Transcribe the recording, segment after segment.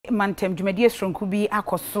mantem dwumadi esronku bi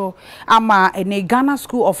akoso ama ene Ghana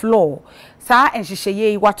School of Law sa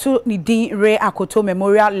enhyehyeye wato ni din Re-Akoto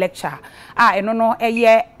Memorial Lecture eno no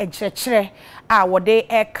eye ekyekere wode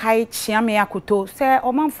kai Chiame Akoto se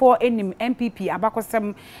omanfo enim MPP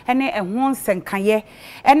abakosem ene ehwo nsenkaye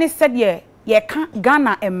ene sede ye ka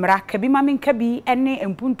Ghana emra kabi mamenka bi ene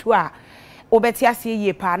empuntu obeti ase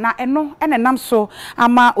ye pa na eno ene nam so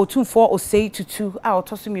ama otumfo Osei tutu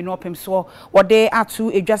otosumi no opem so wode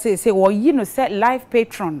atu edwase se wo yi no se live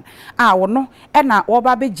patron wono ena wo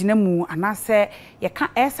ba begina mu anase ye ka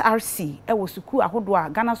SRC wo suku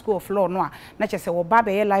ahodo Ghana School of Law no na chese wo ba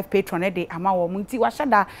be ye live patron de ama wo munti wa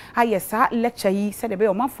hyada ayesa lecture yi se de be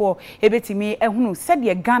omafo ebetimi ehunu se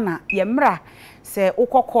de Ghana ye mra se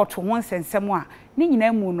ukokot won sensem ni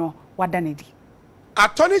nyina mu no wadanedi.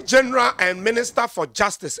 Attorney General and Minister for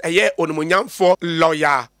Justice Onumunyanfo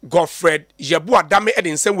lawyer Godfred Yebuadame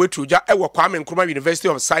edin same way truja Kwame Nkrumah University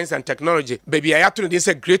of Science and Technology baby ayato dey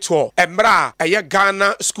say great hall emra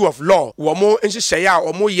Ghana School of Law womo nhyehyeye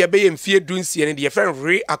omo yebe mfie dunsie ne de friend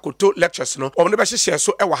Re-Akoto lectures no omo ne be hyehyeye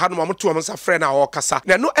so hanu mo to omo sa friend na okasa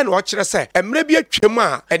na no ene o kire say emra bi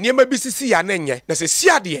atwam enema bi sisi ya na enye na se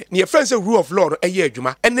siade ne friend say rule of law no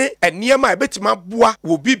adwuma ene enema ebetima boa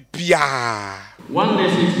wo bibia. One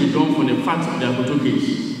lesson to be drawn from the facts of the Akoto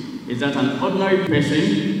case is that an ordinary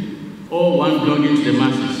person or one belonging to the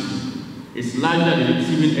masses is larger than the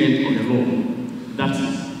receiving end of the law that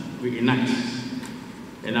we enact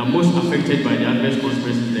and are most affected by the adverse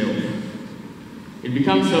consequences thereof. It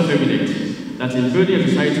becomes self-evident that in building a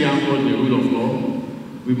society anchored in the rule of law,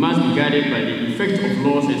 we must be guided by the effect of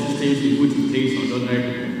laws and systems we put in place on ordinary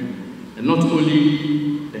people, and not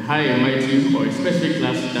only the high and mighty or a specific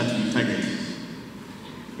class that we target.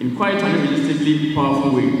 In quite an irresistibly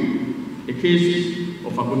powerful way, the case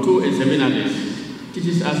of Akoto and 7 others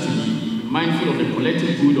teaches us to be mindful of the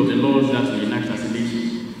collective good of the laws that we enact as a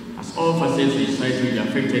nation, as all facets of society will be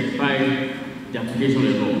affected by the application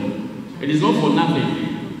of the law. It is not for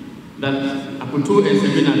nothing that Akoto and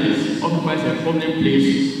 7 others occupies a prominent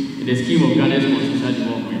place in the scheme of Ghana's constitutional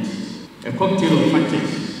development, a cocktail of factors,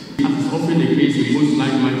 as is often the case in most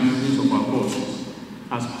like-minded citizens of our court,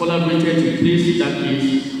 has collaborated to place that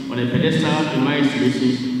case on a pedestal in my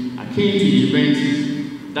estimation akin to the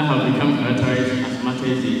events that have become characterized as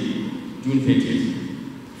matters in June 30th.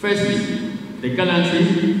 Firstly, the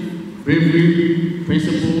gallantry, bravery,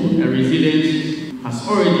 principle, and resilience has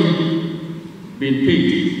already been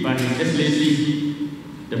paid by His Excellency,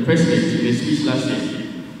 the President, in a speech last year,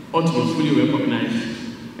 ought to be fully recognized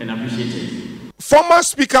and appreciated. Former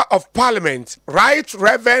Speaker of Parliament, Right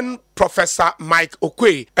Reverend Professor Mike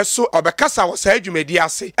Okwe, eso obekasa wo sa adwumadi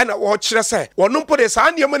ase ena wo kire se wonum po de sa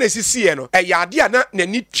anema na sisi no eyade na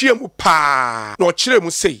nani tuemu pa na o kire mu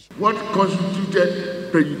sei. What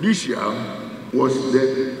constituted prejudicial was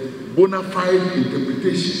the bona fide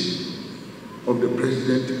interpretation of the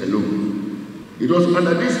president alone. It was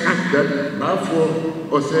under this act that Baffour,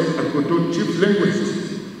 Osei, Akoto, chief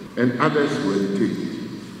linguists, and others were detained.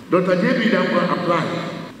 Dr. J.B. Dankwa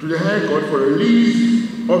applied to the High Court for release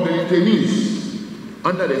of the detainees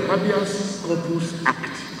under the Habeas Corpus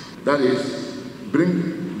Act, that is,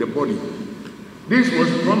 bring the body. This was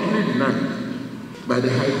promptly denied by the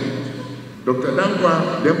High Court. Dr.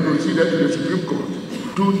 Dankwa then proceeded to the Supreme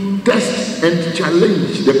Court to test and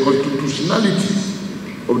challenge the constitutionality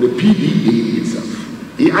of the PDA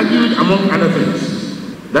itself. He argued, among other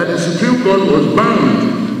things, that the Supreme Court was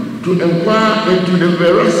bound to inquire into the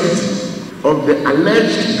veracity of the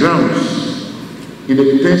alleged grounds in the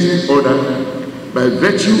detention order by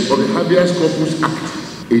virtue of the Habeas Corpus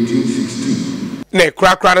Act 1816. Ne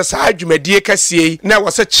krakra sa adwumadie kasie na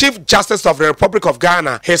was a Chief Justice of the Republic of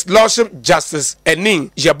Ghana, His Lordship Justice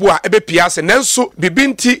Enin Yabua ebepiase nanso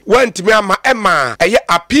bibinti wantimi ama ema eye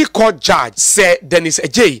appeal court judge say Dennis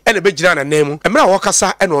Ejay ene begina na nemu emra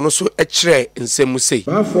wokasa ene ono so ekire nsemu sei.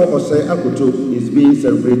 Baffour Osei Akoto is being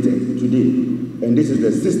celebrated today, and this is the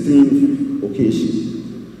 16th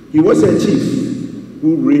occasion. He was a chief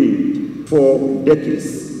who reigned for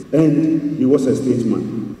decades, and he was a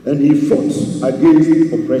statesman. And he fought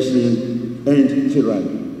against oppression and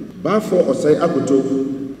tyranny. Baffour Osei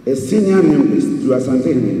Akoto, a senior linguist to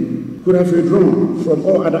Asante, could have withdrawn from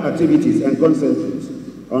all other activities and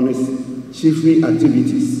concentrated on his chiefly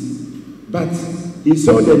activities. But he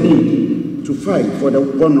saw the need to fight for the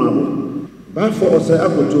vulnerable. Baffour Osei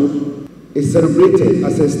Akoto is celebrated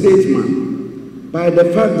as a statesman by the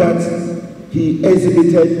fact that he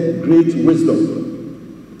exhibited great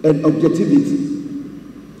wisdom and objectivity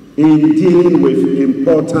in dealing with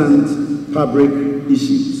important public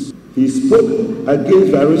issues. He spoke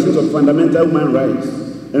against violations of fundamental human rights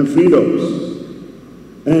and freedoms,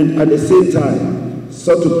 and at the same time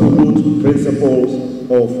sought to promote principles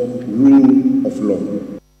of rule of law.